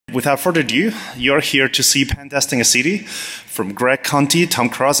Without further ado, you're here to see Pen Testing a City from Greg Conti, Tom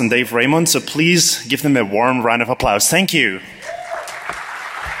Cross, and Dave Raymond, so please give them a warm round of applause. Thank you.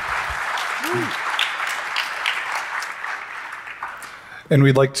 And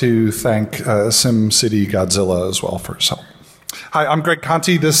we'd like to thank SimCity Godzilla as well for his help. Hi, I'm Greg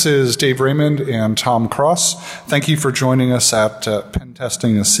Conti. This is Dave Raymond and Tom Cross. Thank you for joining us at Pen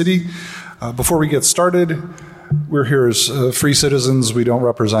Testing a City. Before we get started, we're here as free citizens. We don't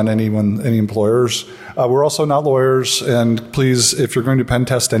represent any employers. We're also not lawyers. And please, if you're going to pen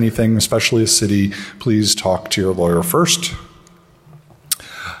test anything, especially a city, please talk to your lawyer first.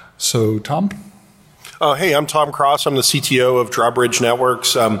 So, Tom? Hey, I'm Tom Cross. I'm the CTO of Drawbridge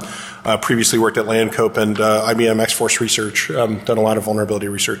Networks. Previously worked at Landcope and IBM X-Force Research. Done a lot of vulnerability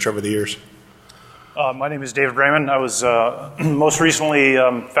research over the years. My name is David Raymond. I was most recently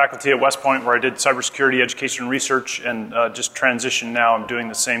faculty at West Point, where I did cybersecurity education and research, and just transitioned now. I'm doing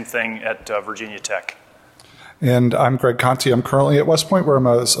the same thing at Virginia Tech. And I'm Greg Conti. I'm currently at West Point, where I'm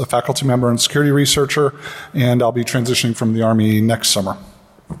a faculty member and security researcher, and I'll be transitioning from the Army next summer.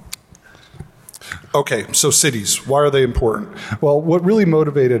 Okay, so cities, why are they important? Well, what really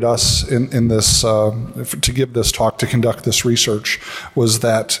motivated us in this, to give this talk, to conduct this research, was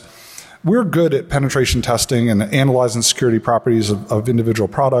that we're good at penetration testing and analyzing security properties of individual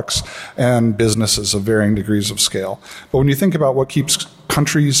products and businesses of varying degrees of scale. But when you think about what keeps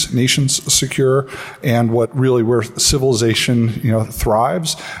countries, nations secure, and what really where civilization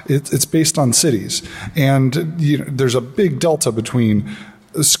thrives, it's based on cities. And there's a big delta between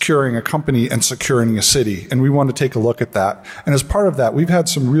securing a company and securing a city, and we want to take a look at that. And as part of that, we've had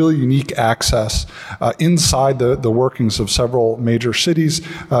some really unique access inside the workings of several major cities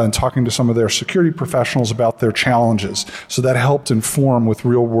and talking to some of their security professionals about their challenges. So that helped inform with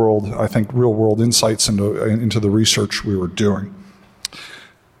real world insights into the research we were doing.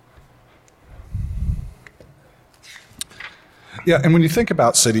 Yeah, and when you think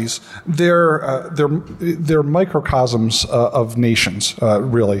about cities, they're microcosms of nations,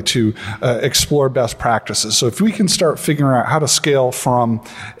 really, to explore best practices. So if we can start figuring out how to scale from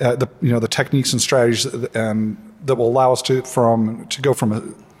the techniques and strategies that will allow us to go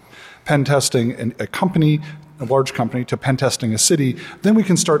from pen testing a large company, to pen testing a city, then we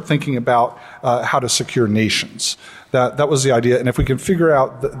can start thinking about how to secure nations. That was the idea, and if we can figure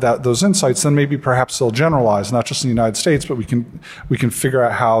out those insights, then maybe perhaps they'll generalize, not just in the United States, but we can figure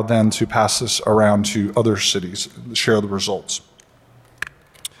out how then to pass this around to other cities, share the results.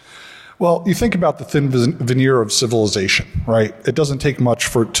 Well, you think about the thin veneer of civilization, right? It doesn't take much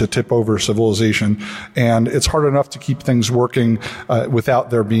to tip over civilization, and it's hard enough to keep things working without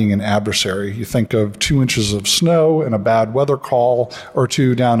there being an adversary. You think of 2 inches of snow and a bad weather call or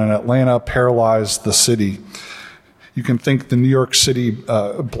two down in Atlanta paralyzed the city. You can think the New York City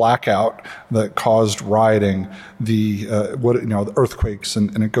blackout that caused rioting, the earthquakes,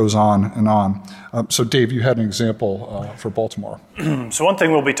 and it goes on and on. So, Dave, you had an example for Baltimore. So, one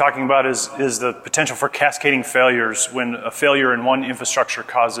thing we'll be talking about is the potential for cascading failures when a failure in one infrastructure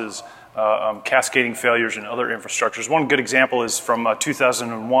causes cascading failures in other infrastructures. One good example is from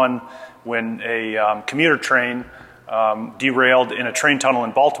 2001, when a commuter train derailed in a train tunnel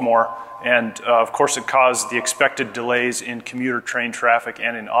in Baltimore. And of course, it caused the expected delays in commuter train traffic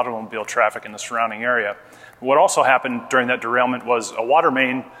and in automobile traffic in the surrounding area. What also happened during that derailment was a water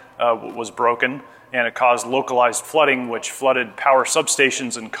main was broken, and it caused localized flooding, which flooded power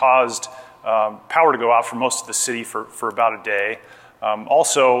substations and caused power to go out for most of the city for about a day.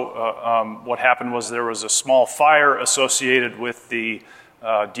 What happened was there was a small fire associated with the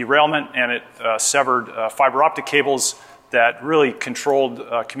derailment, and it severed fiber optic cables that really controlled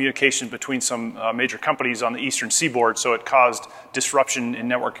communication between some major companies on the eastern seaboard, so it caused disruption in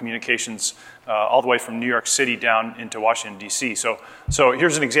network communications all the way from New York City down into Washington, D.C. So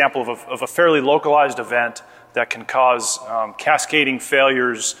here's an example of a fairly localized event that can cause cascading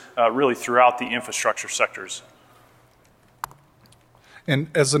failures really throughout the infrastructure sectors. And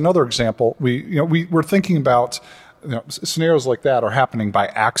as another example, we're thinking about scenarios like that are happening by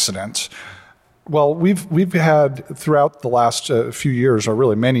accident. Well, we've had throughout the last few years, or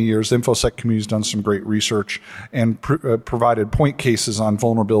really many years, the InfoSec community's done some great research and provided point cases on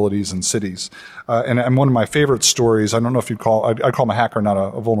vulnerabilities in cities. And one of my favorite stories, I don't know if I'd call him a hacker, not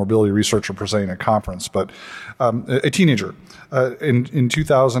a vulnerability researcher presenting at a conference, but a teenager in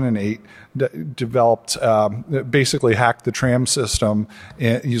 2008 developed, basically hacked the tram system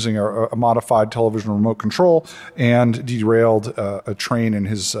using a modified television remote control and derailed a train in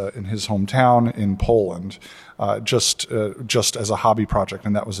his hometown in Poland. Just as a hobby project,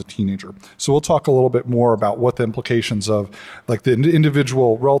 and that was a teenager. So we'll talk a little bit more about what the implications of like the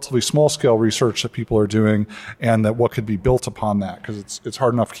individual, relatively small scale research that people are doing, and that what could be built upon that, because it's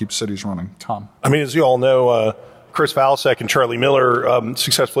hard enough to keep cities running. Tom, I mean, as you all know, Chris Valasek and Charlie Miller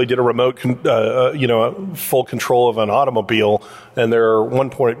successfully did a remote, full control of an automobile, and there are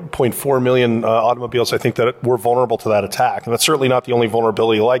 1.4 million automobiles, I think, that were vulnerable to that attack. And that's certainly not the only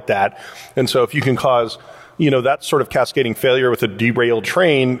vulnerability like that. And so if you can cause that sort of cascading failure with a derailed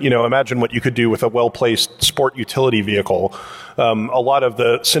train, imagine what you could do with a well-placed sport utility vehicle. A lot of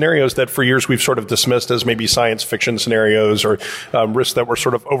the scenarios that for years we've sort of dismissed as maybe science fiction scenarios or risks that were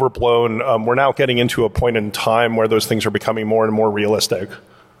sort of overblown, we're now getting into a point in time where those things are becoming more and more realistic.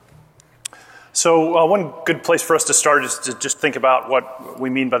 So one good place for us to start is to just think about what we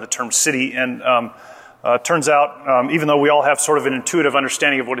mean by the term city. And turns out, even though we all have sort of an intuitive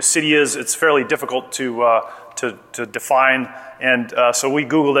understanding of what a city is, it's fairly difficult to define. And so we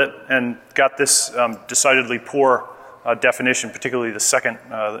Googled it and got this decidedly poor definition, particularly the second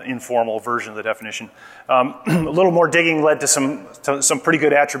informal version of the definition. A little more digging led to some pretty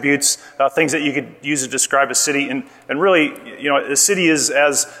good attributes, things that you could use to describe a city. And really, a city is,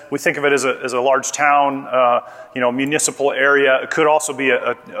 as we think of it, as a large town, municipal area. It could also be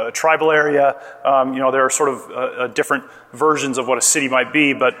a tribal area. There are sort of different versions of what a city might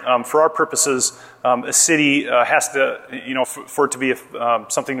be, but for our purposes, a city has to, for it to be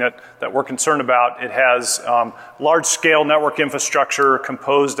something that we're concerned about, it has large-scale network infrastructure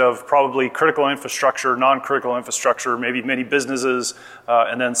composed of probably critical infrastructure, non-critical infrastructure, maybe many businesses,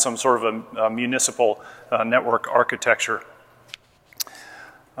 and then some sort of a municipal network architecture.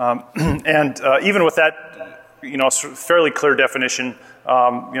 And even with that, fairly clear definition, there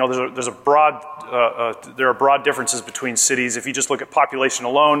are broad differences between cities. If you just look at population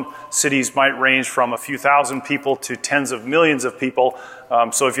alone, cities might range from a few thousand people to tens of millions of people.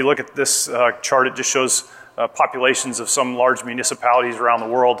 So if you look at this chart, it just shows populations of some large municipalities around the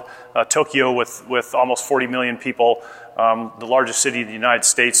world. Tokyo with almost 40 million people, the largest city in the United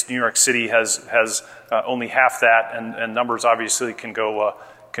States, New York City, has only half that, and numbers obviously can go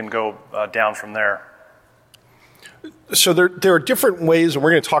down from there. So there are different ways, and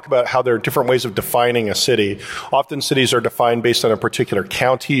we're going to talk about how there are different ways of defining a city. Often cities are defined based on a particular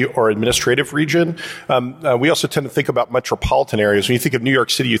county or administrative region. We also tend to think about metropolitan areas. When you think of New York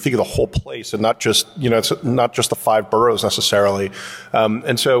City, you think of the whole place and not just, it's not just the 5 boroughs necessarily.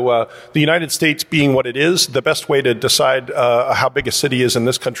 And so the United States being what it is, the best way to decide how big a city is in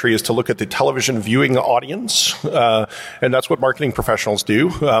this country is to look at the television viewing audience. And that's what marketing professionals do.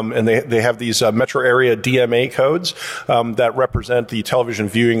 And they have these metro area DMA codes that represent the television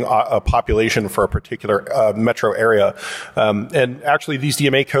viewing population for a particular metro area. And actually, these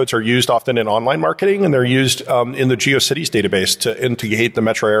DMA codes are used often in online marketing, and they're used in the GeoCities database to indicate the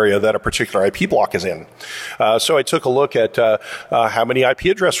metro area that a particular IP block is in. So I took a look at how many IP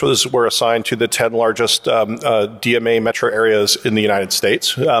addresses were assigned to the 10 largest DMA metro areas in the United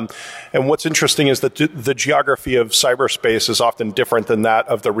States. And what's interesting is that the geography of cyberspace is often different than that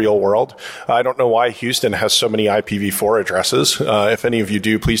of the real world. I don't know why Houston has so many IPv4 addresses. If any of you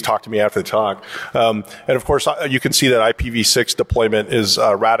do, please talk to me after the talk. And of course, you can see that IPv6 deployment is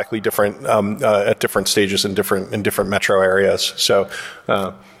radically different at different stages in different metro areas. So,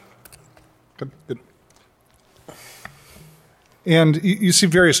 good. And you see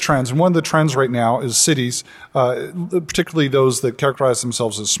various trends. And one of the trends right now is cities, particularly those that characterize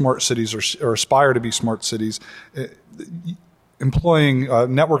themselves as smart cities or aspire to be smart cities, employing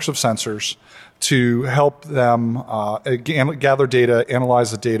networks of sensors to help them gather data,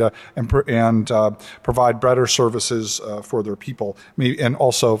 analyze the data, and provide better services for their people. And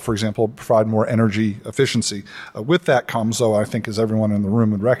also, for example, provide more energy efficiency. With that comes, though, I think as everyone in the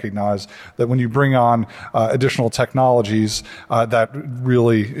room would recognize, that when you bring on additional technologies, that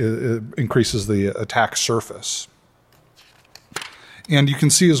really increases the attack surface. And you can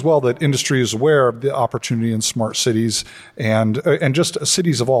see as well that industry is aware of the opportunity in smart cities and just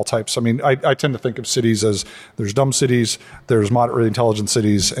cities of all types. I mean, I tend to think of cities as there's dumb cities, there's moderately intelligent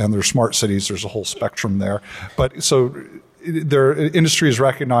cities, and there's smart cities. There's a whole spectrum there. But so industry has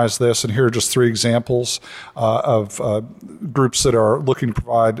recognized this, and here are just 3 examples of groups that are looking to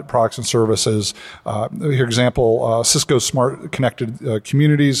provide products and services. Here, example, Cisco's Smart Connected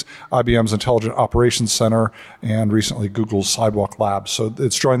Communities, IBM's Intelligent Operations Center, and recently Google's Sidewalk Labs. So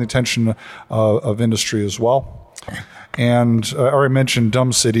it's drawing the attention of industry as well. And I already mentioned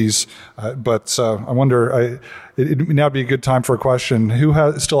dumb cities, but I wonder, it would now be a good time for a question.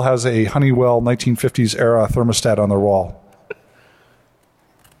 Who still has a Honeywell 1950s era thermostat on their wall?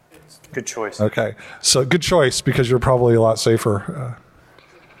 Good choice. Okay, so good choice because you're probably a lot safer.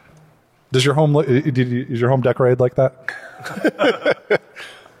 Is your home decorated like that?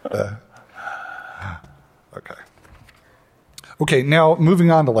 Okay. Okay, now moving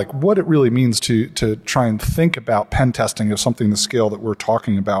on to like what it really means to try and think about pen testing of something the scale that we're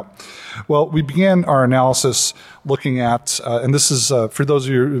talking about. Well, we began our analysis looking at, and this is for those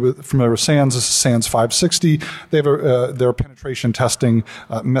of you familiar with SANS, this is SANS 560. They have their penetration testing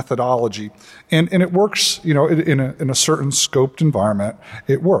methodology, and it works, you know, in a certain scoped environment.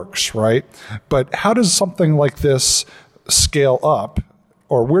 It works, right? But how does something like this scale up,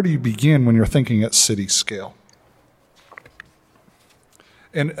 or where do you begin when you're thinking at city scale?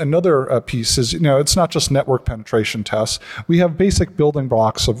 And another piece is, you know, it's not just network penetration tests. We have basic building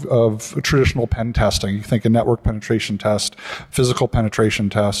blocks of traditional pen testing. You think a network penetration test, physical penetration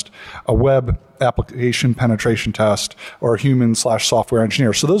test, a web application penetration test, or a human/software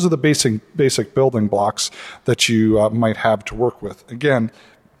engineer. So those are the basic building blocks that you might have to work with. Again,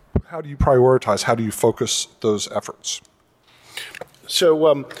 how do you prioritize? How do you focus those efforts?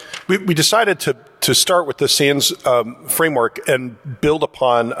 So we decided to start with the SANS framework and build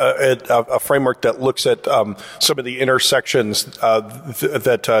upon a framework that looks at some of the intersections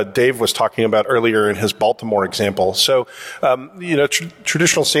that Dave was talking about earlier in his Baltimore example. So, you know,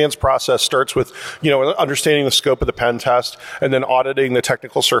 traditional SANS process starts with, you know, understanding the scope of the pen test and then auditing the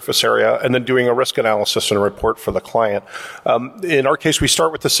technical surface area and then doing a risk analysis and a report for the client. In our case, we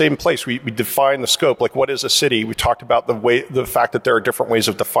start with the same place. We define the scope, like what is a city? We talked about the fact that there are different ways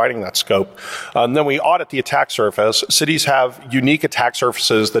of defining that scope. And then we audit the attack surface. Cities have unique attack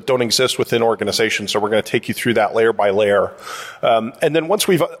surfaces that don't exist within organizations, so we're going to take you through that layer by layer. And then once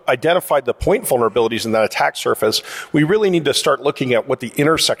we've identified the point vulnerabilities in that attack surface, we really need to start looking at what the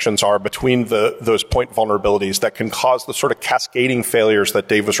intersections are between those point vulnerabilities that can cause the sort of cascading failures that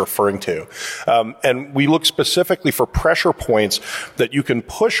Dave was referring to. And we look specifically for pressure points that you can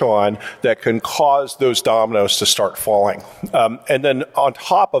push on that can cause those dominoes to start falling. And then on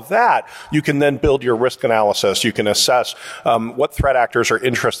top of that, you can then build your your risk analysis, you can assess what threat actors are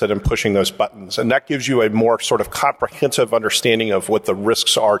interested in pushing those buttons. And that gives you a more sort of comprehensive understanding of what the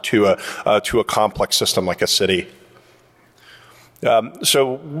risks are to a complex system like a city.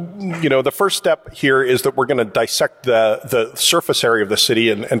 So, you know, the first step here is that we're going to dissect the surface area of the city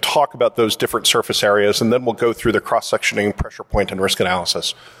and talk about those different surface areas, and then we'll go through the cross-sectioning, pressure point, and risk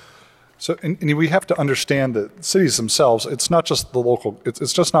analysis. So, and we have to understand that cities themselves, it's not just the local,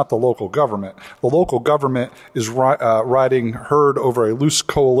 it's just not the local government. The local government is riding herd over a loose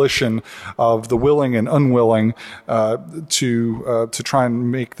coalition of the willing and unwilling to try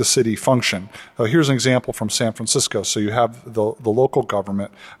and make the city function. Here's an example from San Francisco. So you have the local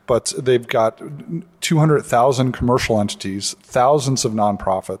government, but they've got 200,000 commercial entities, thousands of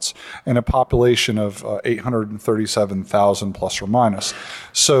nonprofits, and a population of 837,000 plus or minus.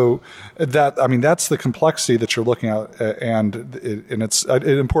 So that's the complexity that you're looking at, and it's an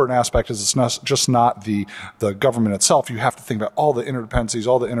important aspect is it's not just not the government itself. You have to think about all the interdependencies,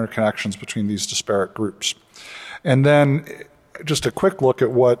 all the interconnections between these disparate groups. And then just a quick look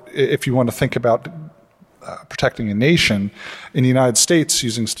at what, if you want to think about protecting a nation in the United States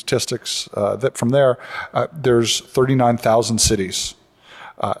using statistics that from there, there's 39,000 cities.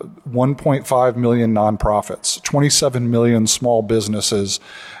 1.5 million nonprofits, 27 million small businesses,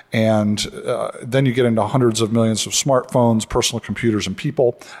 and then you get into hundreds of millions of smartphones, personal computers, and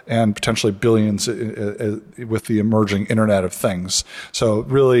people, and potentially billions with the emerging Internet of Things. So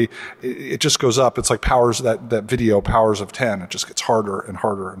really, it just goes up. It's like that video, powers of 10. It just gets harder and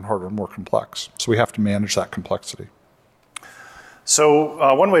harder and harder and more complex. So we have to manage that complexity.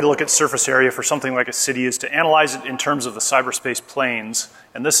 So one way to look at surface area for something like a city is to analyze it in terms of the cyberspace planes.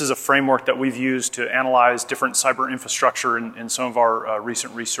 And this is a framework that we've used to analyze different cyber infrastructure in some of our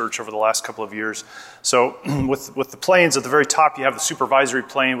recent research over the last couple of years. So with the planes at the very top, you have the supervisory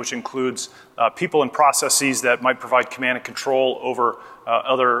plane, which includes people and processes that might provide command and control over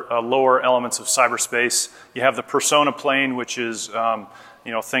other lower elements of cyberspace. You have the persona plane, which is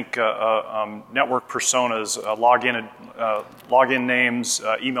think network personas, login names,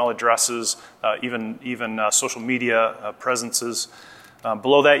 email addresses, even social media presences.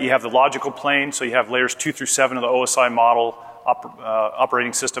 Below that, you have the logical plane. So you have layers 2 through 7 of the OSI model,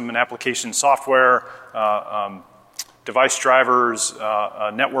 operating system and application software, device drivers,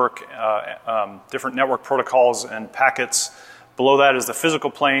 network, different network protocols and packets. Below that is the physical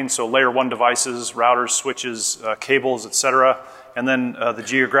plane, so layer 1 devices, routers, switches, cables, etc. And then the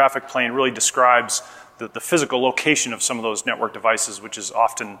geographic plane really describes the physical location of some of those network devices, which is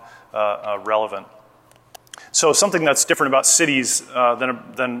often relevant. So something that's different about cities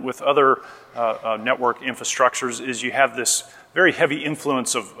than with other network infrastructures is you have this very heavy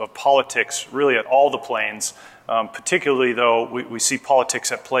influence of politics really at all the planes. Particularly though, we see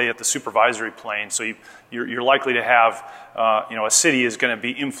politics at play at the supervisory plane. So you're likely to have, a city is going to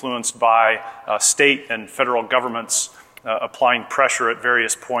be influenced by state and federal governments applying pressure at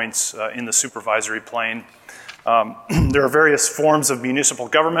various points in the supervisory plane. There are various forms of municipal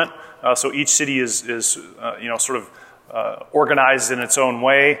government. So each city is organized in its own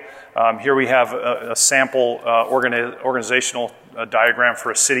way. Here we have a sample organizational diagram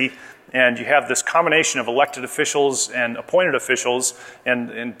for a city. And you have this combination of elected officials and appointed officials,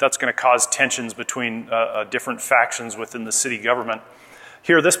 and that's going to cause tensions between different factions within the city government.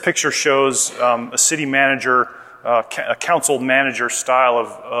 Here, this picture shows a city manager, a council manager style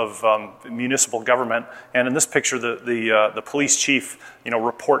of municipal government. And in this picture, the police chief,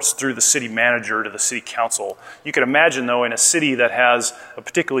 reports through the city manager to the city council. You can imagine, though, in a city that has a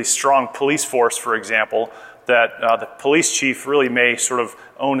particularly strong police force, for example, that the police chief really may sort of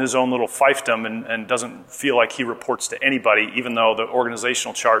own his own little fiefdom and doesn't feel like he reports to anybody, even though the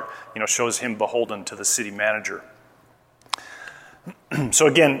organizational chart, shows him beholden to the city manager. So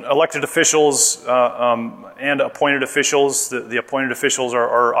again, elected officials and appointed officials. The appointed officials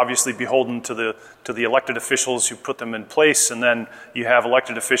are obviously beholden to the elected officials who put them in place, and then you have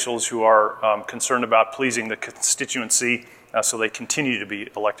elected officials who are concerned about pleasing the constituency, so they continue to be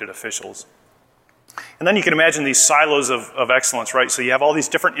elected officials. And then you can imagine these silos of excellence, right? So you have all these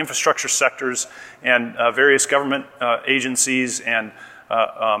different infrastructure sectors and various government agencies and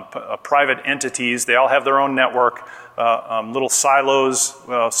private entities. They all have their own network, little silos,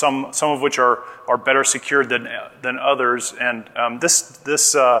 some of which are better secured than others. And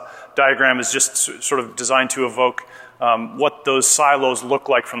this diagram is just sort of designed to evoke what those silos look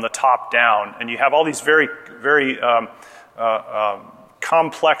like from the top down. And you have all these very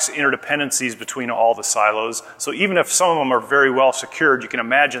complex interdependencies between all the silos. So even if some of them are very well secured, you can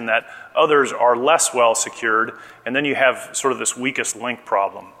imagine that others are less well secured, and then you have sort of this weakest link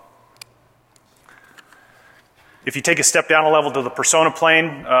problem. If you take a step down a level to the persona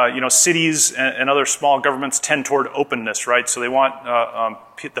plane, cities and other small governments tend toward openness, right? So they want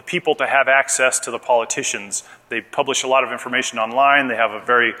the people to have access to the politicians. They publish a lot of information online. They have a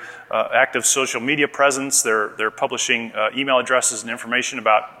very active social media presence. They're publishing email addresses and information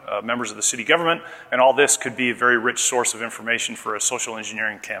about members of the city government, and all this could be a very rich source of information for a social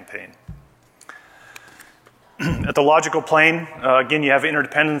engineering campaign. At the logical plane, again, you have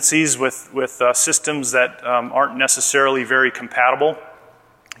interdependencies with systems that aren't necessarily very compatible.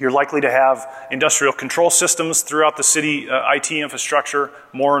 You're likely to have industrial control systems throughout the city IT infrastructure,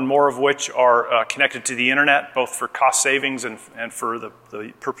 more and more of which are connected to the internet, both for cost savings and for the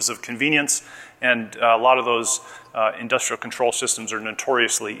purpose of convenience. And a lot of those industrial control systems are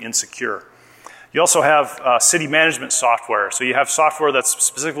notoriously insecure. You also have city management software. So you have software that's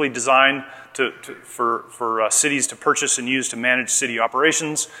specifically designed for cities to purchase and use to manage city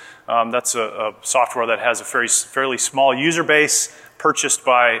operations. That's a software that has a fairly small user base, purchased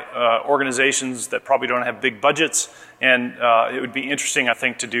by organizations that probably don't have big budgets. And it would be interesting, I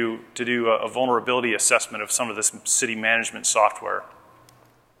think, to do a vulnerability assessment of some of this city management software.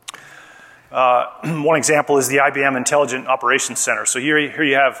 One example is the IBM Intelligent Operations Center. So here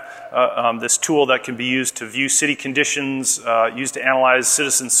you have this tool that can be used to view city conditions, used to analyze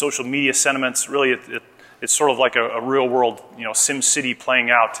citizens' social media sentiments. Really, it's sort of like a real-world, Sim City playing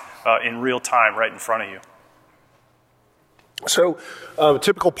out in real time right in front of you. So a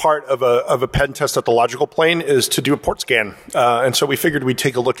typical part of a pen test at the logical plane is to do a port scan. And so we figured we'd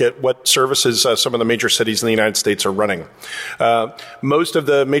take a look at what services some of the major cities in the United States are running. Most of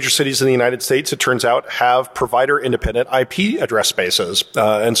the major cities in the United States, it turns out, have provider-independent IP address spaces.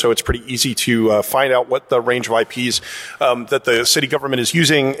 And so it's pretty easy to find out what the range of IPs that the city government is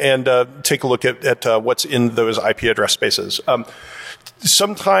using and take a look at what's in those IP address spaces.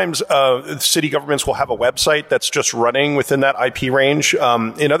 Sometimes city governments will have a website that's just running within that IP range.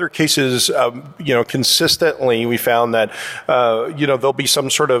 In other cases, consistently we found that there'll be some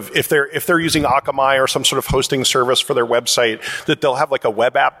sort of, if they're using Akamai or some sort of hosting service for their website, that they'll have like a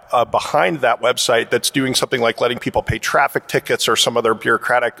web app behind that website that's doing something like letting people pay traffic tickets or some other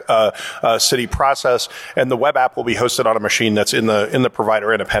bureaucratic city process, and the web app will be hosted on a machine that's in the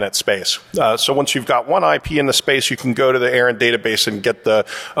provider independent space. So once you've got one IP in the space, you can go to the errand database and get get the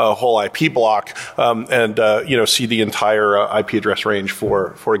whole IP block and see the entire IP address range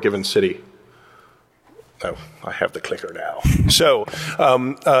for a given city. Oh, I have the clicker now. So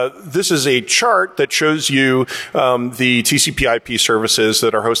this is a chart that shows you the TCP/IP services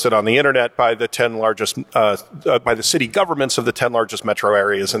that are hosted on the internet by the 10 largest, by the city governments of the 10 largest metro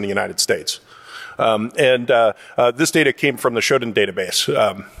areas in the United States. This data came from the Shodan database.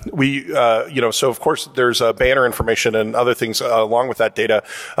 So of course there's banner information and other things along with that data,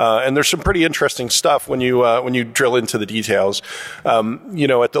 and there's some pretty interesting stuff when you drill into the details.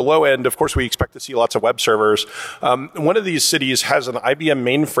 At the low end, of course, we expect to see lots of web servers. One of these cities has an IBM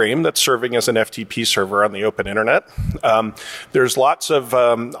mainframe that's serving as an FTP server on the open internet. There's lots of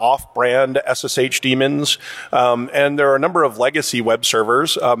off-brand SSH daemons, and there are a number of legacy web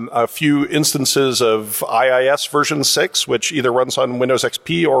servers, a few instances of IIS version 6, which either runs on Windows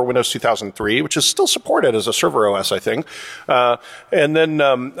XP or Windows 2003, which is still supported as a server OS, I think. And then,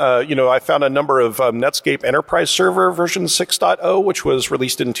 I found a number of Netscape Enterprise Server version 6.0, which was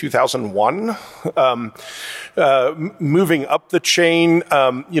released in 2001. Moving up the chain,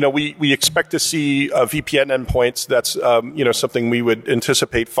 we expect to see VPN endpoints. That's, something we would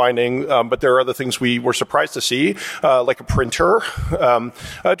anticipate finding. But there are other things we were surprised to see, like a printer,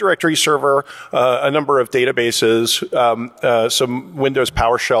 a directory server, a number of databases, some Windows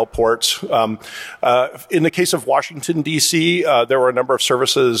PowerShell ports. In the case of Washington, D.C., there were a number of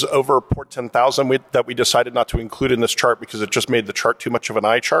services over port 10,000 that we decided not to include in this chart because it just made the chart too much of an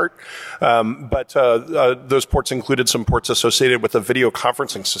eye chart. But those ports included some ports associated with a video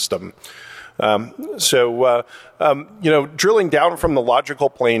conferencing system. Drilling down from the logical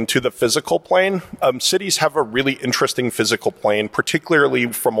plane to the physical plane, cities have a really interesting physical plane,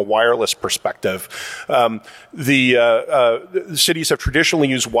 particularly from a wireless perspective. The cities have traditionally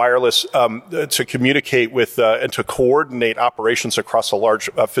used wireless to communicate with and to coordinate operations across a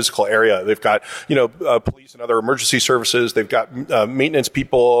large physical area. They've got, police and other emergency services. They've got maintenance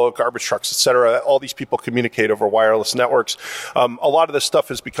people, garbage trucks, et cetera. All these people communicate over wireless networks. A lot of this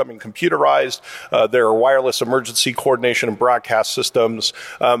stuff is becoming computerized. There are wireless emergency coordination and broadcast systems.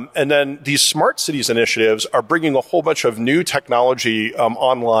 And then these smart cities initiatives are bringing a whole bunch of new technology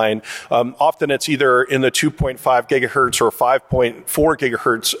online. Often it's either in the 2.5 gigahertz or 5.4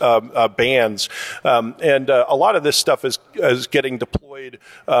 gigahertz bands. And a lot of this stuff is getting deployed,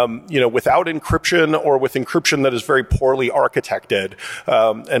 without encryption or with encryption that is very poorly architected.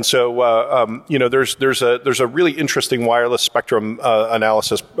 There's a really interesting wireless spectrum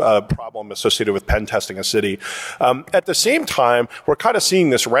analysis problem associated with pen testing a city. At the same time, we're kind of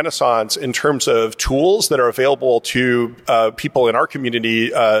seeing this renaissance in terms of tools that are available to people in our community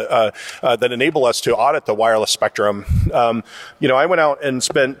that enable us to audit the wireless spectrum. I went out and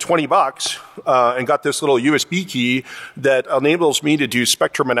spent $20 and got this little USB key that enables me to do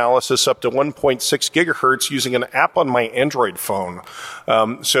spectrum analysis up to 1.6 gigahertz using an app on my Android phone.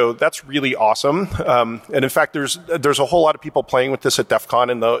 So that's really awesome. And in fact, there's a whole lot of people playing with this at DEF CON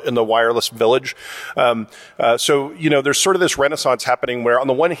in the wireless village. There's sort of this renaissance happening where on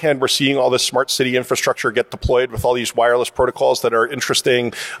the one hand, we're seeing all this smart city infrastructure get deployed with all these wireless protocols that are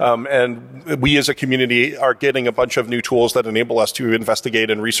interesting. And we as a community are getting a bunch of new tools that enable us to investigate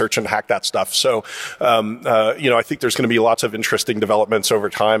and research and hack that stuff. So, I think there's going to be lots of interesting developments over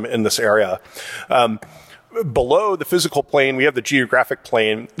time in this area. Below the physical plane, we have the geographic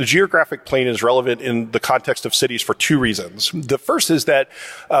plane. The geographic plane is relevant in the context of cities for two reasons. The first is that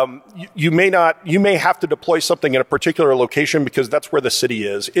you may have to deploy something in a particular location because that's where the city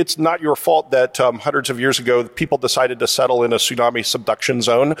is. It's not your fault that hundreds of years ago people decided to settle in a tsunami subduction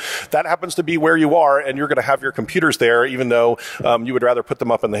zone. That happens to be where you are, and you're going to have your computers there, even though you would rather put them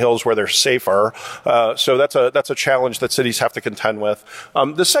up in the hills where they're safer. So that's a challenge that cities have to contend with.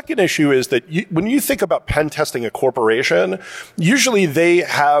 The second issue is that when you think about pen testing a corporation, usually they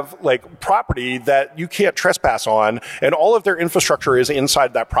have property that you can't trespass on, and all of their infrastructure is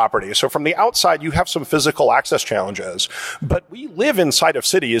inside that property. So from the outside, you have some physical access challenges. But we live inside of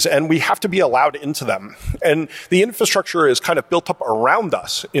cities, and we have to be allowed into them. And the infrastructure is kind of built up around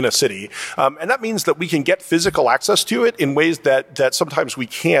us in a city. And that means that we can get physical access to it in ways that sometimes we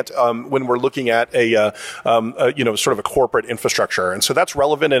can't when we're looking at sort of a corporate infrastructure. And so that's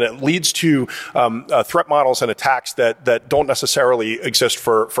relevant, and it leads to threat models and attacks that don't necessarily exist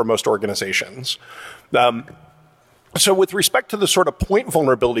for most organizations. So with respect to the sort of point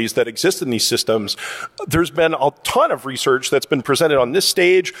vulnerabilities that exist in these systems, there's been a ton of research that's been presented on this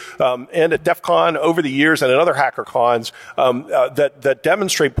stage and at DEF CON over the years and at other HackerCons that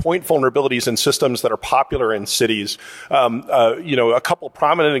demonstrate point vulnerabilities in systems that are popular in cities. A couple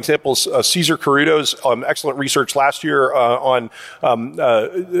prominent examples, Cesar Carruto's excellent research last year on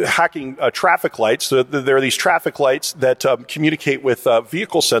hacking traffic lights. So there are these traffic lights that communicate with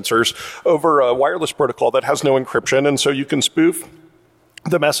vehicle sensors over a wireless protocol that has no encryption. And so you can spoof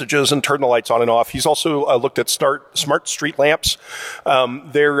the messages and turn the lights on and off. He's also looked at smart street lamps.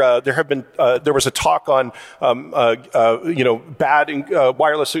 There was a talk on bad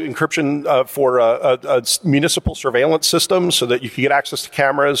wireless encryption for municipal surveillance systems, so that you can get access to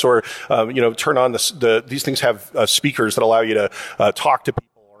cameras or turn on these things have speakers that allow you to talk to people.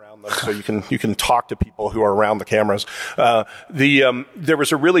 So you can talk to people who are around the cameras. There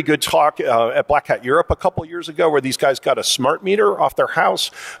was a really good talk at Black Hat Europe a couple years ago where these guys got a smart meter off their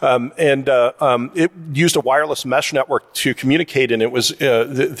house, and it used a wireless mesh network to communicate. And it was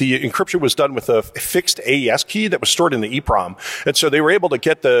the encryption was done with a fixed AES key that was stored in the EEPROM. And so they were able to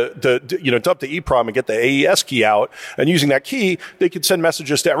get dump the EEPROM and get the AES key out. And using that key, they could send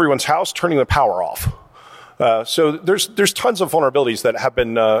messages to everyone's house, turning the power off. So there's tons of vulnerabilities that have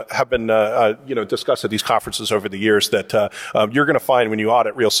been discussed at these conferences over the years that you're going to find when you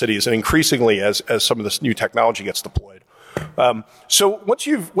audit real cities, and increasingly as some of this new technology gets deployed. So once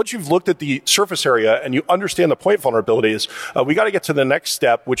you've looked at the surface area and you understand the point vulnerabilities, we got to get to the next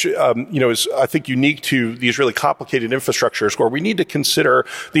step, which is I think unique to these really complicated infrastructures, where we need to consider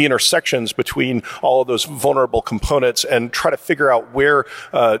the intersections between all of those vulnerable components and try to figure out where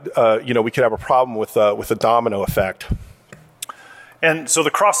we could have a problem with a domino effect. And so the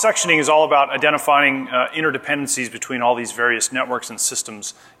cross-sectioning is all about identifying interdependencies between all these various networks and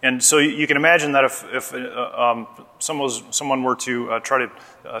systems. And so you can imagine that if someone were to try to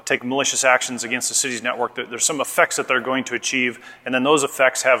take malicious actions against the city's network, there's some effects that they're going to achieve, and then those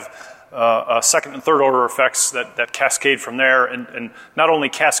effects have second and third order effects that cascade from there, and not only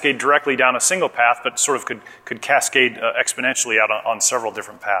cascade directly down a single path, but sort of could cascade exponentially out on several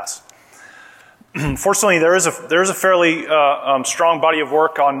different paths. Fortunately, there is a fairly strong body of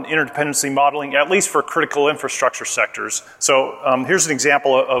work on interdependency modeling, at least for critical infrastructure sectors. So here's an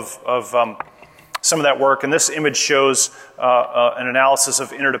example of some of that work, and this image shows an analysis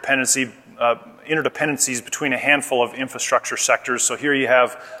of interdependencies between a handful of infrastructure sectors. So here you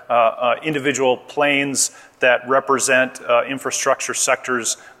have individual planes that represent infrastructure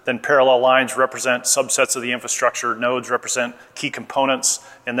sectors, then parallel lines represent subsets of the infrastructure, nodes represent key components,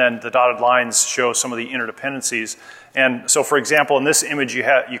 and then the dotted lines show some of the interdependencies. And so, for example, in this image, you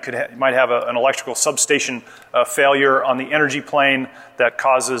might have an electrical substation failure on the energy plane that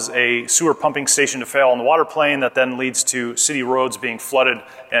causes a sewer pumping station to fail on the water plane, that then leads to city roads being flooded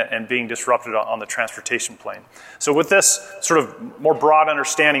and being disrupted on the transportation plane. So with this sort of more broad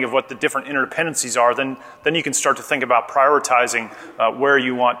understanding of what the different interdependencies are, then you can start to think about prioritizing where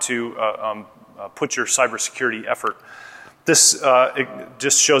you want to put your cybersecurity effort. This it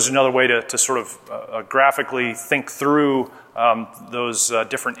just shows another way to sort of graphically think through those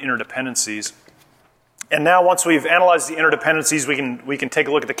different interdependencies. And now, once we've analyzed the interdependencies, we can take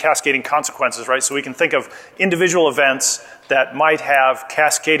a look at the cascading consequences, right? So we can think of individual events that might have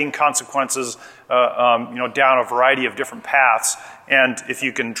cascading consequences, down a variety of different paths. And if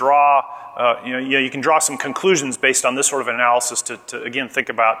you can draw, you can draw some conclusions based on this sort of analysis to again think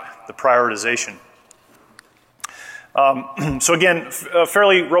about the prioritization. So again, a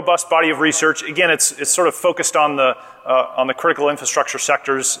fairly robust body of research. Again, it's sort of focused on the critical infrastructure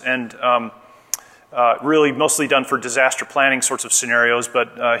sectors and really mostly done for disaster planning sorts of scenarios.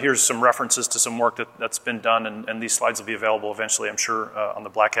 But here's some references to some work that's been done, and these slides will be available eventually, I'm sure, on the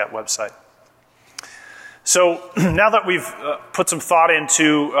Black Hat website. So now that we've put some thought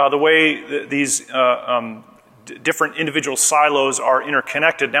into the way these different individual silos are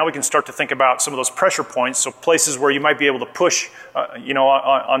interconnected, now we can start to think about some of those pressure points, so places where you might be able to push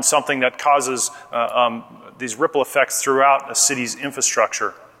on something that causes these ripple effects throughout a city's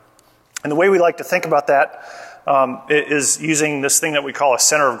infrastructure. And the way we like to think about that is using this thing that we call a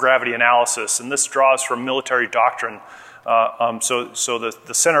center of gravity analysis, and this draws from military doctrine. So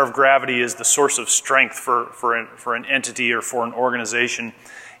the center of gravity is the source of strength for an entity or for an organization.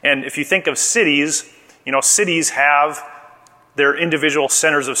 And if you think of cities, cities have their individual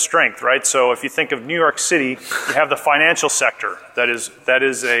centers of strength, right? So if you think of New York City, you have the financial sector that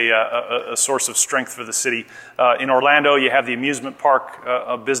is a source of strength for the city. In Orlando, you have the amusement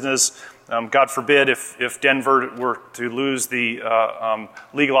park business. God forbid if Denver were to lose the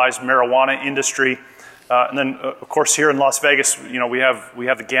legalized marijuana industry. And then, of course, here in Las Vegas, we have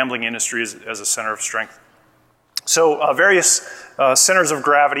the gambling industry as a center of strength. So various centers of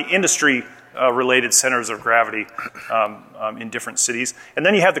gravity, industry-related centers of gravity in different cities. And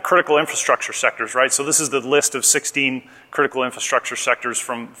then you have the critical infrastructure sectors, right? So this is the list of 16 critical infrastructure sectors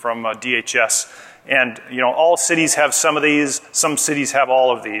from DHS. And all cities have some of these. Some cities have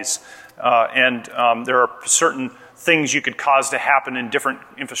all of these. And there are certain things you could cause to happen in different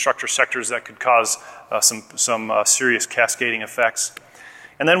infrastructure sectors that could cause some serious cascading effects.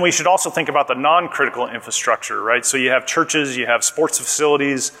 And then we should also think about the non-critical infrastructure, right? So you have churches, you have sports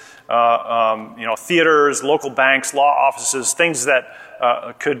facilities, theaters, local banks, law offices, things that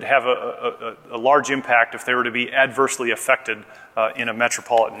could have a large impact if they were to be adversely affected in a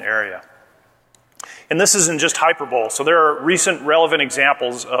metropolitan area. And this isn't just hyperbole. So there are recent relevant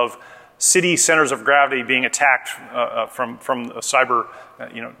examples of city centers of gravity being attacked from a cyber,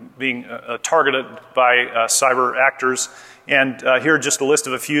 being targeted by cyber actors. And here are just a list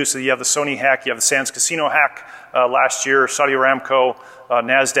of a few. So you have the Sony hack, you have the Sands Casino hack last year, Saudi Aramco,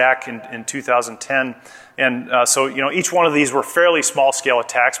 NASDAQ in 2010. And so each one of these were fairly small-scale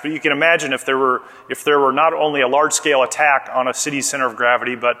attacks. But you can imagine if there were not only a large-scale attack on a city's center of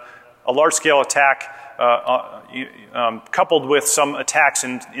gravity, but a large-scale attack coupled with some attacks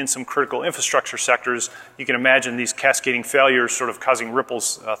in some critical infrastructure sectors, you can imagine these cascading failures sort of causing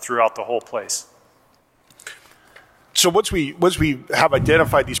ripples throughout the whole place. So once we have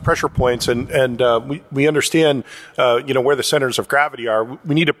identified these pressure points and we understand where the centers of gravity are,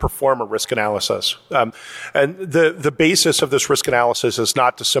 we need to perform a risk analysis. And the basis of this risk analysis is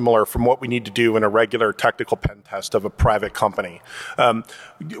not dissimilar from what we need to do in a regular technical pen test of a private company.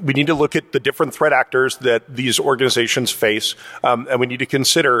 We need to look at the different threat actors that these organizations face, and we need to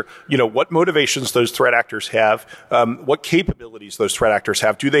consider what motivations those threat actors have, what capabilities those threat actors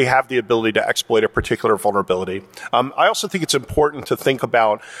have. Do they have the ability to exploit a particular vulnerability? I also think it's important to think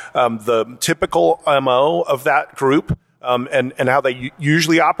about the typical MO of that group. And how they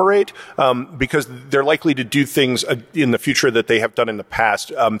usually operate, because they're likely to do things in the future that they have done in the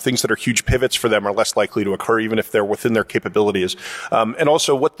past. Things that are huge pivots for them are less likely to occur, even if they're within their capabilities. And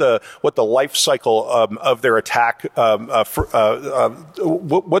also what the life cycle of their attack, what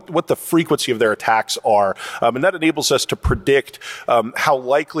the frequency of their attacks are, and that enables us to predict how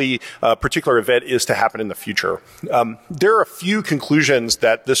likely a particular event is to happen in the future. There are a few conclusions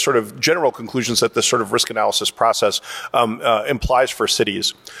that this sort of general conclusions that this sort of risk analysis process implies for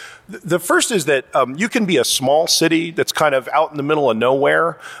cities. The first is that you can be a small city that's kind of out in the middle of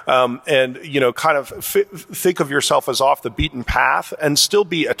nowhere, and kind of think of yourself as off the beaten path, and still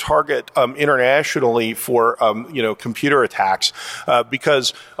be a target internationally for computer attacks,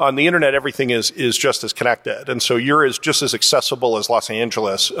 because on the internet everything is just as connected, and so you're just as accessible as Los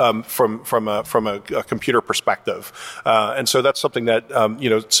Angeles from a computer perspective, and so that's something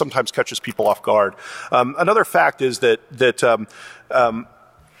that sometimes catches people off guard. Another fact is that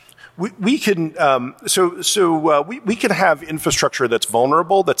we can have infrastructure that's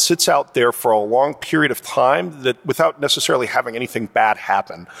vulnerable, that sits out there for a long period of time, that without necessarily having anything bad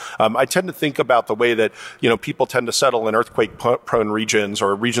happen. I tend to think about the way that people tend to settle in earthquake-prone regions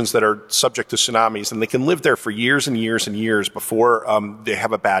or regions that are subject to tsunamis, and they can live there for years and years and years before they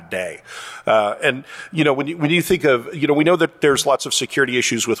have a bad day. And when you think of we know that there's lots of security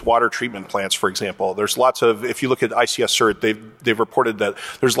issues with water treatment plants, for example. There's lots of, if you look at ICS CERT, they've reported that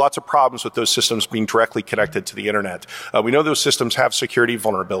there's lots of problems with those systems being directly connected to the internet. We know those systems have security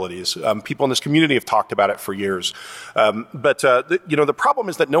vulnerabilities. People in this community have talked about it for years. But the problem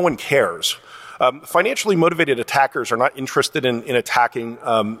is that no one cares. Financially motivated attackers are not interested in attacking,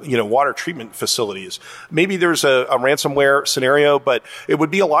 water treatment facilities. Maybe there's a ransomware scenario, but it would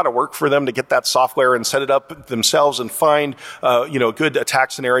be a lot of work for them to get that software and set it up themselves and find, a good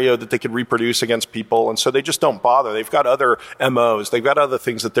attack scenario that they could reproduce against people. And so they just don't bother. They've got other MOs. They've got other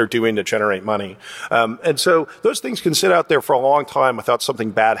things that they're doing to generate money. And so those things can sit out there for a long time without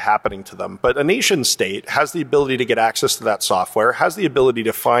something bad happening to them. But a nation state has the ability to get access to that software, has the ability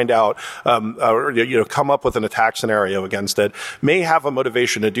to find out, come up with an attack scenario against it, may have a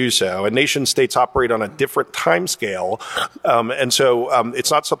motivation to do so. And nation states operate on a different time scale. And so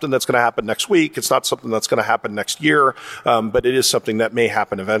it's not something that's going to happen next week. It's not something that's going to happen next year. But it is something that may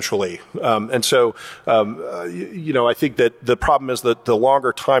happen eventually. And so, I think that the problem is that the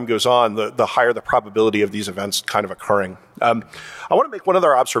longer time goes on, the higher the probability of these events kind of occurring. I want to make one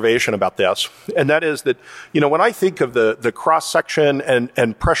other observation about this, and that is that, when I think of the cross-section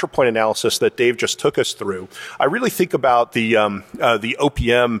and pressure point analysis that Dave just took us through, I really think about the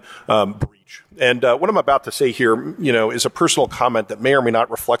OPM breach. And what I'm about to say here, is a personal comment that may or may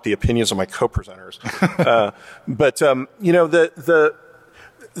not reflect the opinions of my co-presenters.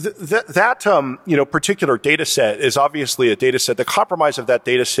 That particular data set is obviously a data set. The compromise of that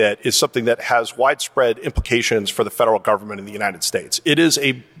data set is something that has widespread implications for the federal government in the United States. It is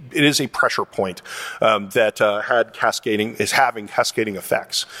a pressure point that is having cascading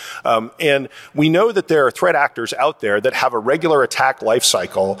effects. And we know that there are threat actors out there that have a regular attack life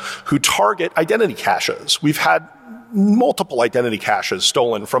cycle who target identity caches. We've had multiple identity caches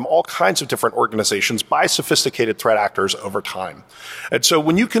stolen from all kinds of different organizations by sophisticated threat actors over time. And so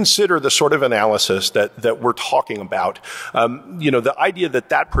when you consider the sort of analysis that we're talking about, the idea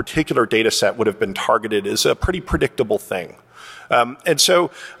that particular data set would have been targeted is a pretty predictable thing. The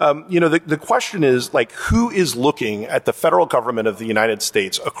question is, who is looking at the federal government of the United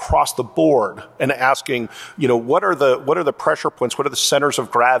States across the board and asking, what are the pressure points, what are the centers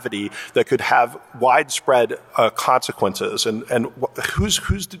of gravity that could have widespread consequences, and who's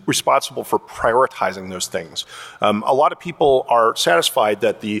responsible for prioritizing those things? A lot of people are satisfied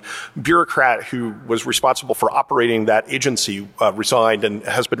that the bureaucrat who was responsible for operating that agency resigned and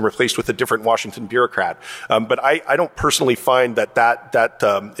has been replaced with a different Washington bureaucrat. But I don't personally find that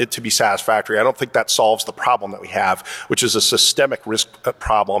it to be satisfactory. I don't think that solves the problem that we have, which is a systemic risk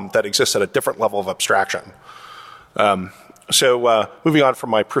problem that exists at a different level of abstraction. Moving on from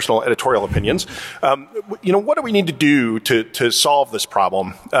my personal editorial opinions, what do we need to do to solve this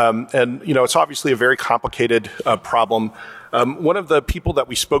problem? It's obviously a very complicated problem. One of the people that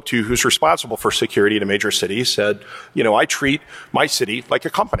we spoke to who's responsible for security in a major city said, I treat my city like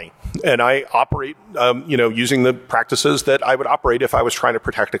a company, and I operate, using the practices that I would operate if I was trying to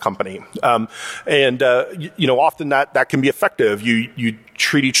protect a company. Often that can be effective. You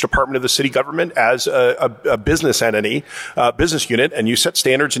treat each department of the city government as a business entity, business unit, and you set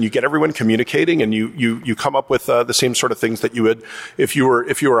standards and you get everyone communicating, and you come up with the same sort of things that you would if you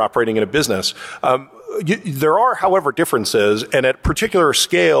were operating in a business. There are, however, differences, and at particular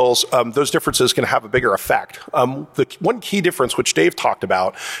scales, those differences can have a bigger effect. The one key difference, which Dave talked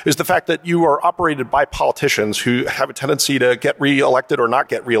about, is the fact that you are operated by politicians who have a tendency to get reelected or not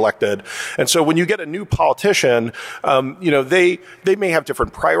get reelected. And so when you get a new politician, they may have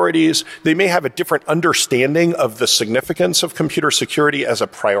different priorities. They may have a different understanding of the significance of computer security as a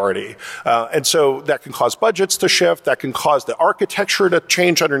priority. And so that can cause budgets to shift. That can cause the architecture to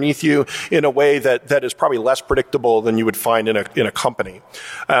change underneath you in a way that is probably less predictable than you would find in a company.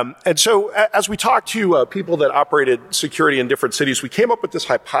 And so as we talked to people that operated security in different cities, we came up with this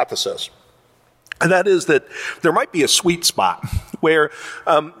hypothesis. And that is that there might be a sweet spot where,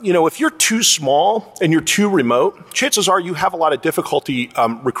 if you're too small and you're too remote, chances are you have a lot of difficulty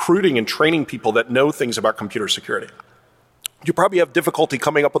recruiting and training people that know things about computer security. You probably have difficulty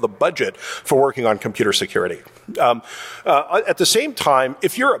coming up with a budget for working on computer security. At the same time,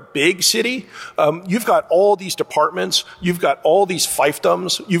 if you're a big city, you've got all these departments, you've got all these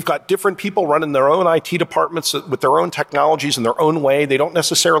fiefdoms, you've got different people running their own IT departments with their own technologies in their own way. They don't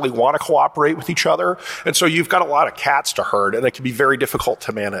necessarily want to cooperate with each other. And so you've got a lot of cats to herd, and it can be very difficult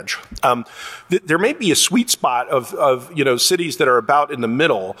to manage. There may be a sweet spot of cities that are about in the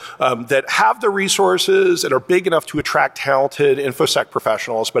middle, that have the resources and are big enough to attract talent, InfoSec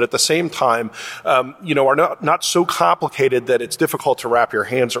professionals, but at the same time, are not so complicated that it's difficult to wrap your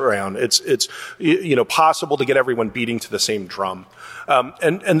hands around. It's possible to get everyone beating to the same drum.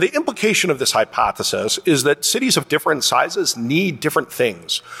 And the implication of this hypothesis is that cities of different sizes need different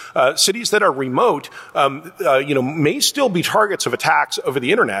things. Cities that are remote, may still be targets of attacks over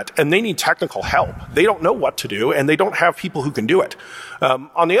the internet, and they need technical help. They don't know what to do, and they don't have people who can do it.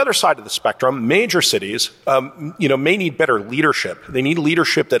 On the other side of the spectrum, major cities, may need better leadership. They need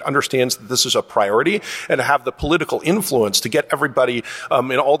leadership that understands that this is a priority and have the political influence to get everybody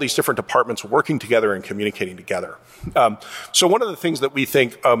in all these different departments working together and communicating together. So one of the things that we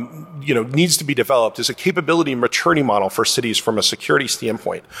think, needs to be developed is a capability maturity model for cities from a security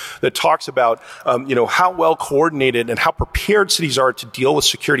standpoint that talks about, how well coordinated and how prepared cities are to deal with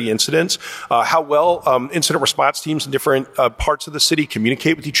security incidents, how well incident response teams in different parts of the city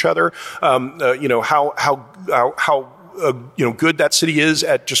communicate with each other, how good that city is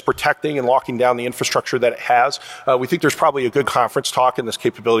at just protecting and locking down the infrastructure that it has. We think there's probably a good conference talk in this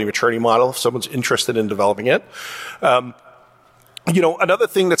capability maturity model if someone's interested in developing it. Another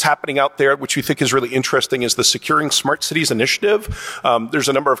thing that's happening out there, which we think is really interesting, is the Securing Smart Cities initiative. There's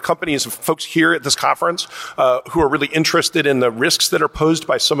a number of companies and folks here at this conference who are really interested in the risks that are posed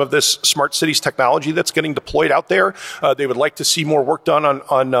by some of this smart cities technology that's getting deployed out there. They would like to see more work done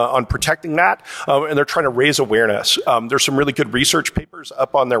on protecting that, and they're trying to raise awareness. There's some really good research papers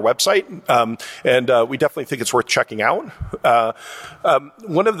up on their website, and we definitely think it's worth checking out.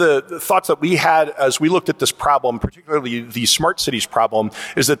 One of the thoughts that we had as we looked at this problem, particularly the smart cities problem,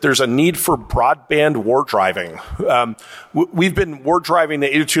 is that there's a need for broadband war driving. We've been war driving the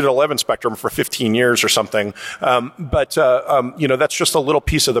 802.11 spectrum for 15 years or something, but that's just a little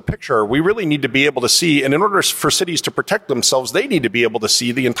piece of the picture. We really need to be able to see, and in order for cities to protect themselves, they need to be able to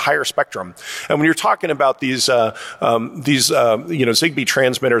see the entire spectrum. And when you're talking about these Zigbee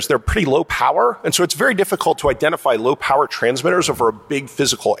transmitters, they're pretty low power, and so it's very difficult to identify low power transmitters over a big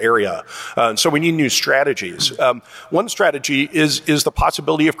physical area. So we need new strategies. One strategy is the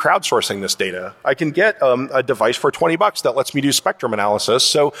possibility of crowdsourcing this data. I can get a device for $20 that lets me do spectrum analysis.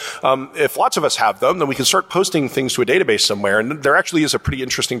 So if lots of us have them, then we can start posting things to a database somewhere. And there actually is a pretty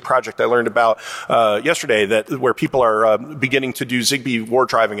interesting project I learned about yesterday where people are beginning to do Zigbee war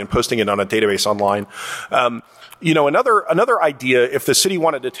driving and posting it on a database online. Another idea, if the city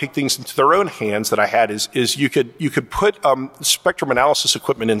wanted to take things into their own hands that I had is you could put spectrum analysis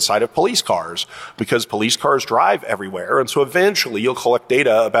equipment inside of police cars, because police cars drive everywhere, and so eventually you'll collect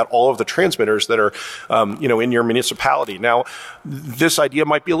data about all of the transmitters that are in your municipality. Now, this idea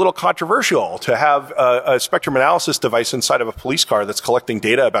might be a little controversial to have a spectrum analysis device inside of a police car that's collecting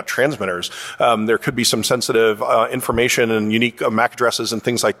data about transmitters. There could be some sensitive information and unique MAC addresses and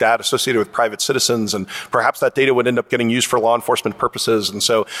things like that associated with private citizens, and perhaps that data would end up getting used for law enforcement purposes. And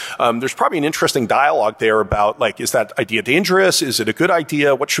so there's probably an interesting dialogue there about, like, is that idea dangerous? Is it a good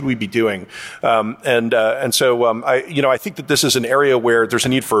idea? What should we be doing? I think that this is an area where there's a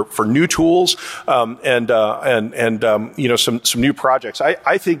need for new tools some new projects.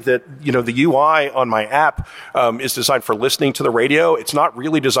 I think that the UI on my app is designed for listening to the radio. It's not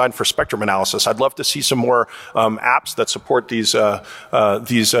really designed for spectrum analysis. I'd love to see some more apps that support these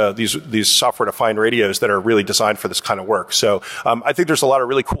software-defined radios that are really designed for this kind of work. So I think there's a lot of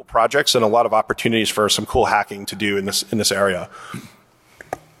really cool projects and a lot of opportunities for some cool hacking to do in this area.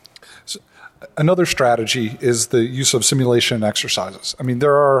 Another strategy is the use of simulation exercises. I mean,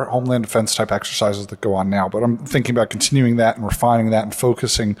 there are Homeland Defense type exercises that go on now, but I'm thinking about continuing that and refining that and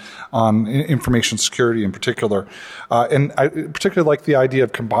focusing on information security in particular. And I particularly like the idea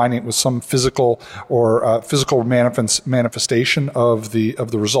of combining it with some physical or physical manifestation of the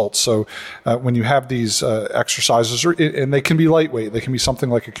results. So when you have these exercises, and they can be lightweight, they can be something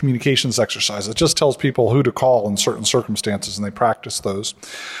like a communications exercise that just tells people who to call in certain circumstances, and they practice those,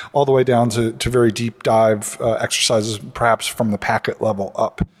 all the way down to very deep dive exercises, perhaps from the packet level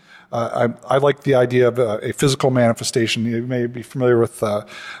up. I like the idea of a physical manifestation. You may be familiar with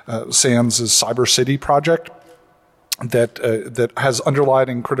SANS' Cyber City project that has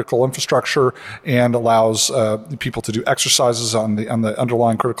underlying critical infrastructure and allows people to do exercises on the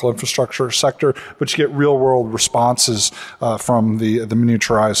underlying critical infrastructure sector, but you get real world responses from the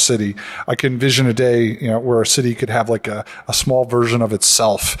miniaturized city. I can envision a day where a city could have like a small version of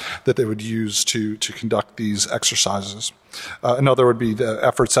itself that they would use to conduct these exercises. Another would be the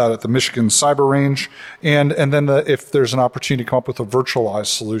efforts out at the Michigan Cyber Range, and then if there's an opportunity to come up with a virtualized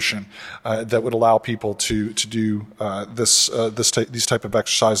solution that would allow people to do these type of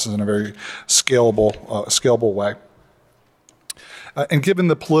exercises in a very scalable way. And given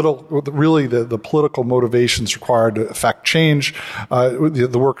the political motivations required to affect change,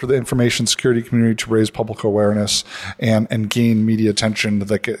 the work of the information security community to raise public awareness and gain media attention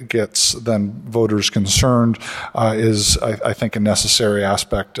that gets then voters concerned is, I think, a necessary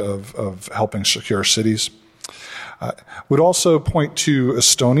aspect of helping secure cities. Would also point to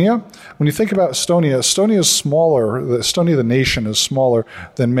Estonia. When you think about Estonia is smaller. Estonia, the nation, is smaller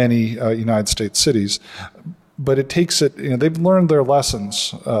than many United States cities. But it takes it, they've learned their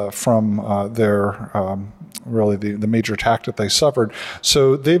lessons from their really the major attack that they suffered.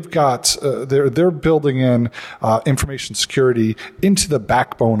 So they've got, they're building in information security into the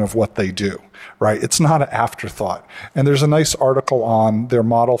backbone of what they do, right? It's not an afterthought. And there's a nice article on their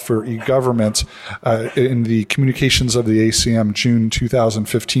model for e-government in the Communications of the ACM June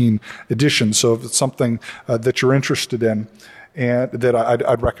 2015 edition. So if it's something that you're interested in, and that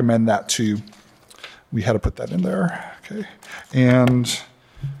I'd recommend that to you. We had to put that in there. Okay. And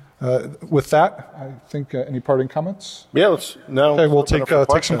with that, I think any parting comments? Yeah, let's now. Okay, we'll take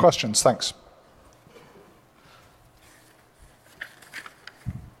some questions. Thanks.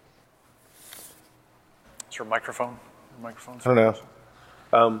 Is there a microphone? microphones. I don't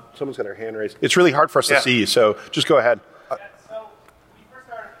know. Someone's got their hand raised. It's really hard for us to see, so just go ahead. So when you first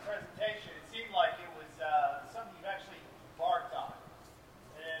started the presentation, it seemed like it was something you've actually embarked on.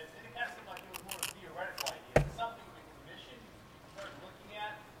 And it kind of seemed like it was more of a theoretical idea. Is it something you've been commissioned, you started looking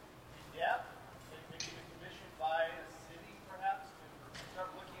at in depth, and maybe you've been commissioned by a city, perhaps, to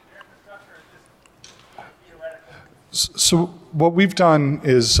start looking at their infrastructure, or is this theoretical? So what we've done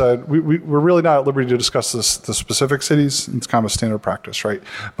is we're really not at liberty to discuss the specific cities. It's kind of a standard practice, right?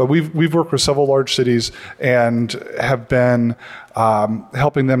 But we've worked with several large cities and have been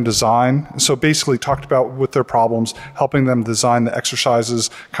helping them design. So basically talked about with their problems, helping them design the exercises,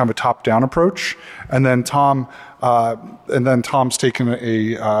 kind of a top-down approach. And then Tom's taken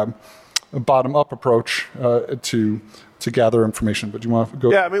a bottom-up bottom-up approach to gather information. But do you want to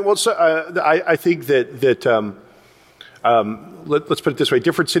go? Yeah, I mean, well, so, I think that let's put it this way.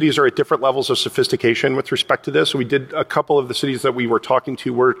 Different cities are at different levels of sophistication with respect to this. So we did a couple of the cities that we were talking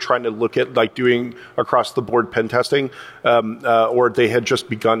to were trying to look at like doing across the board pen testing, or they had just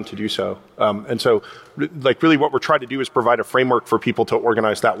begun to do so. And so like really what we're trying to do is provide a framework for people to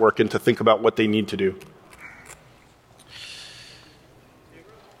organize that work and to think about what they need to do.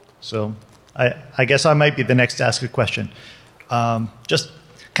 So I guess I might be the next to ask a question. Just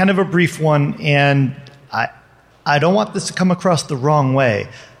kind of a brief one, and I don't want this to come across the wrong way,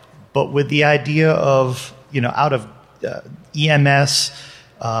 but with the idea of, out of EMS,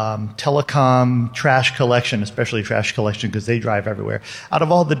 telecom, trash collection, especially trash collection because they drive everywhere, out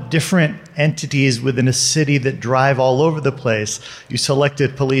of all the different entities within a city that drive all over the place, you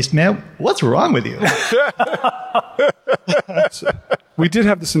selected police. Man, what's wrong with you? We did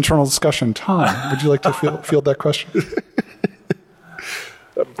have this internal discussion. Tom, would you like to field that question?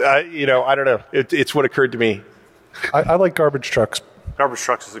 I don't know. It's what occurred to me. I like garbage trucks. Garbage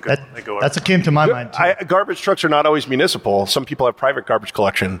trucks is a good one. They go That's what came to my mind, too. Garbage trucks are not always municipal. Some people have private garbage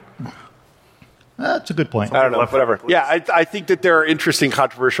collection. That's a good point. I don't know, whatever. Yeah, I think that there are interesting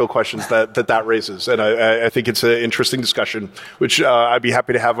controversial questions that raises, and I think it's an interesting discussion, which I'd be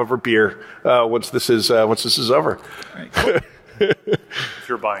happy to have over beer once this is over. Right, cool. If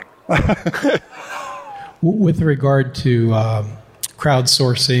you're buying. With regard to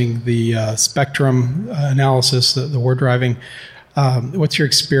crowdsourcing, the spectrum analysis, the war driving, what's your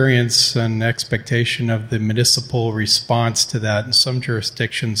experience and expectation of the municipal response to that? In some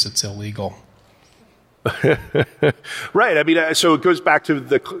jurisdictions, it's illegal. Right. I mean, so it goes back to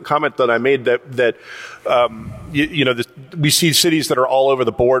the comment that I made that we see cities that are all over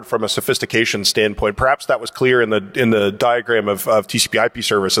the board from a sophistication standpoint. Perhaps that was clear in the diagram of TCP/IP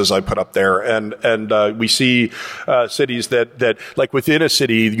services I put up there, and we see cities that like within a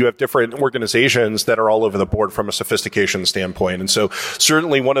city you have different organizations that are all over the board from a sophistication standpoint. And so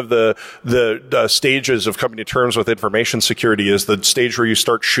certainly one of the stages of coming to terms with information security is the stage where you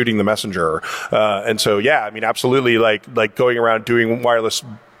start shooting the messenger. And so yeah, I mean, absolutely, like going around doing wireless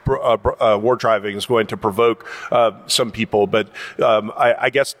war driving is going to provoke some people, but I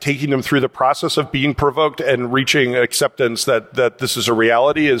guess taking them through the process of being provoked and reaching acceptance that this is a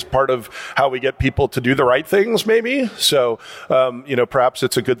reality is part of how we get people to do the right things, maybe. So, perhaps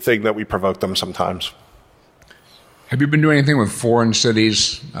it's a good thing that we provoke them sometimes. Have you been doing anything with foreign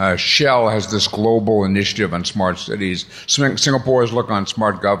cities? Shell has this global initiative on smart cities. Singapore's look on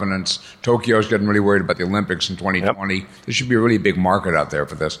smart governance. Tokyo's getting really worried about the Olympics in 2020. Yep. There should be a really big market out there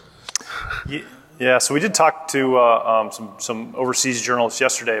for this. Yeah, so we did talk to some overseas journalists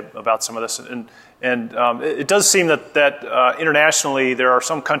yesterday about some of this, and it does seem that internationally there are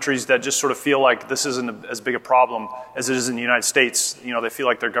some countries that just sort of feel like this isn't as big a problem as it is in the United States. They feel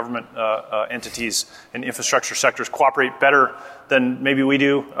like their government entities and infrastructure sectors cooperate better than maybe we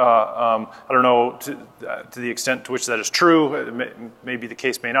do. I don't know to the extent to which that is true. Maybe the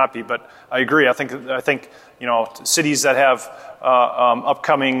case may not be, but I agree. I think cities that have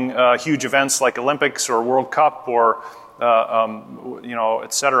upcoming huge events like Olympics or World Cup or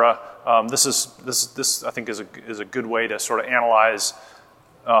et cetera. This I think is a good way to sort of analyze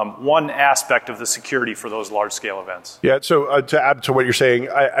one aspect of the security for those large-scale events. Yeah, so to add to what you're saying,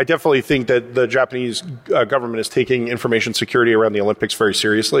 I definitely think that the Japanese government is taking information security around the Olympics very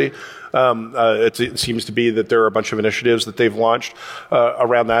seriously. It seems to be that there are a bunch of initiatives that they've launched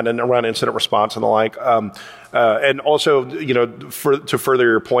around that and around incident response and the like. And also, to further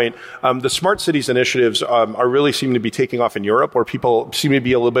your point, the smart cities initiatives are really seem to be taking off in Europe, where people seem to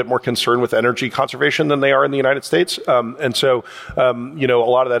be a little bit more concerned with energy conservation than they are in the United States. And so,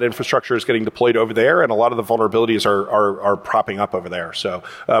 a lot of that infrastructure is getting deployed over there, and a lot of the vulnerabilities are propping up over there. So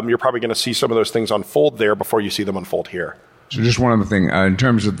you're probably going to see some of those things unfold there before you see them unfold here. So just one other thing, in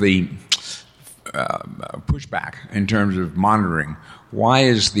terms of the pushback in terms of monitoring. Why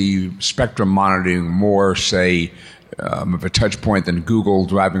is the spectrum monitoring more, say, of a touch point than Google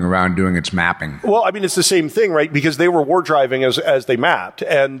driving around doing its mapping? Well, I mean, it's the same thing, right? Because they were war driving as they mapped,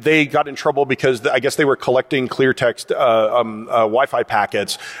 and they got in trouble because I guess they were collecting clear text Wi-Fi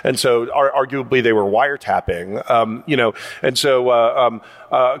packets, and so arguably they were wiretapping, and so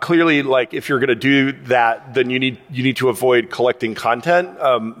clearly, like, if you're going to do that, then you need to avoid collecting content.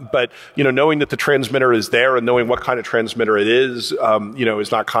 But knowing that the transmitter is there and knowing what kind of transmitter it is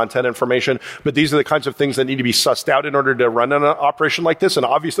not content information. But these are the kinds of things that need to be sussed out in order to run an operation like this. And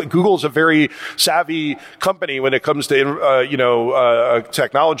obviously, Google is a very savvy company when it comes to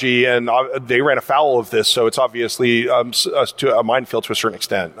technology, and they ran afoul of this. So it's obviously to a minefield to a certain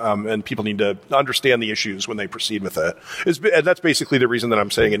extent, and people need to understand the issues when they proceed with it. And that's basically the reason that I'm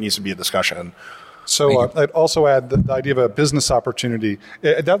saying it needs to be a discussion. So I'd also add the idea of a business opportunity.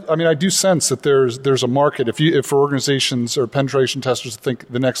 I do sense that there's a market if for organizations or penetration testers to think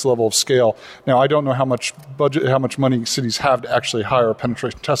the next level of scale. Now, I don't know how much money cities have to actually hire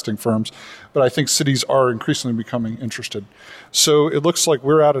penetration testing firms, but I think cities are increasingly becoming interested. So it looks like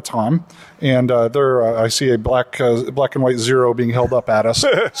we're out of time, and I see a black and white zero being held up at us.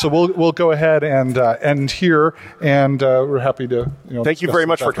 So we'll go ahead and end here, and we're happy to. Thank you very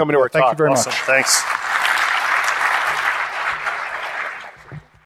much for coming to our talk. Thank you very much. Thanks.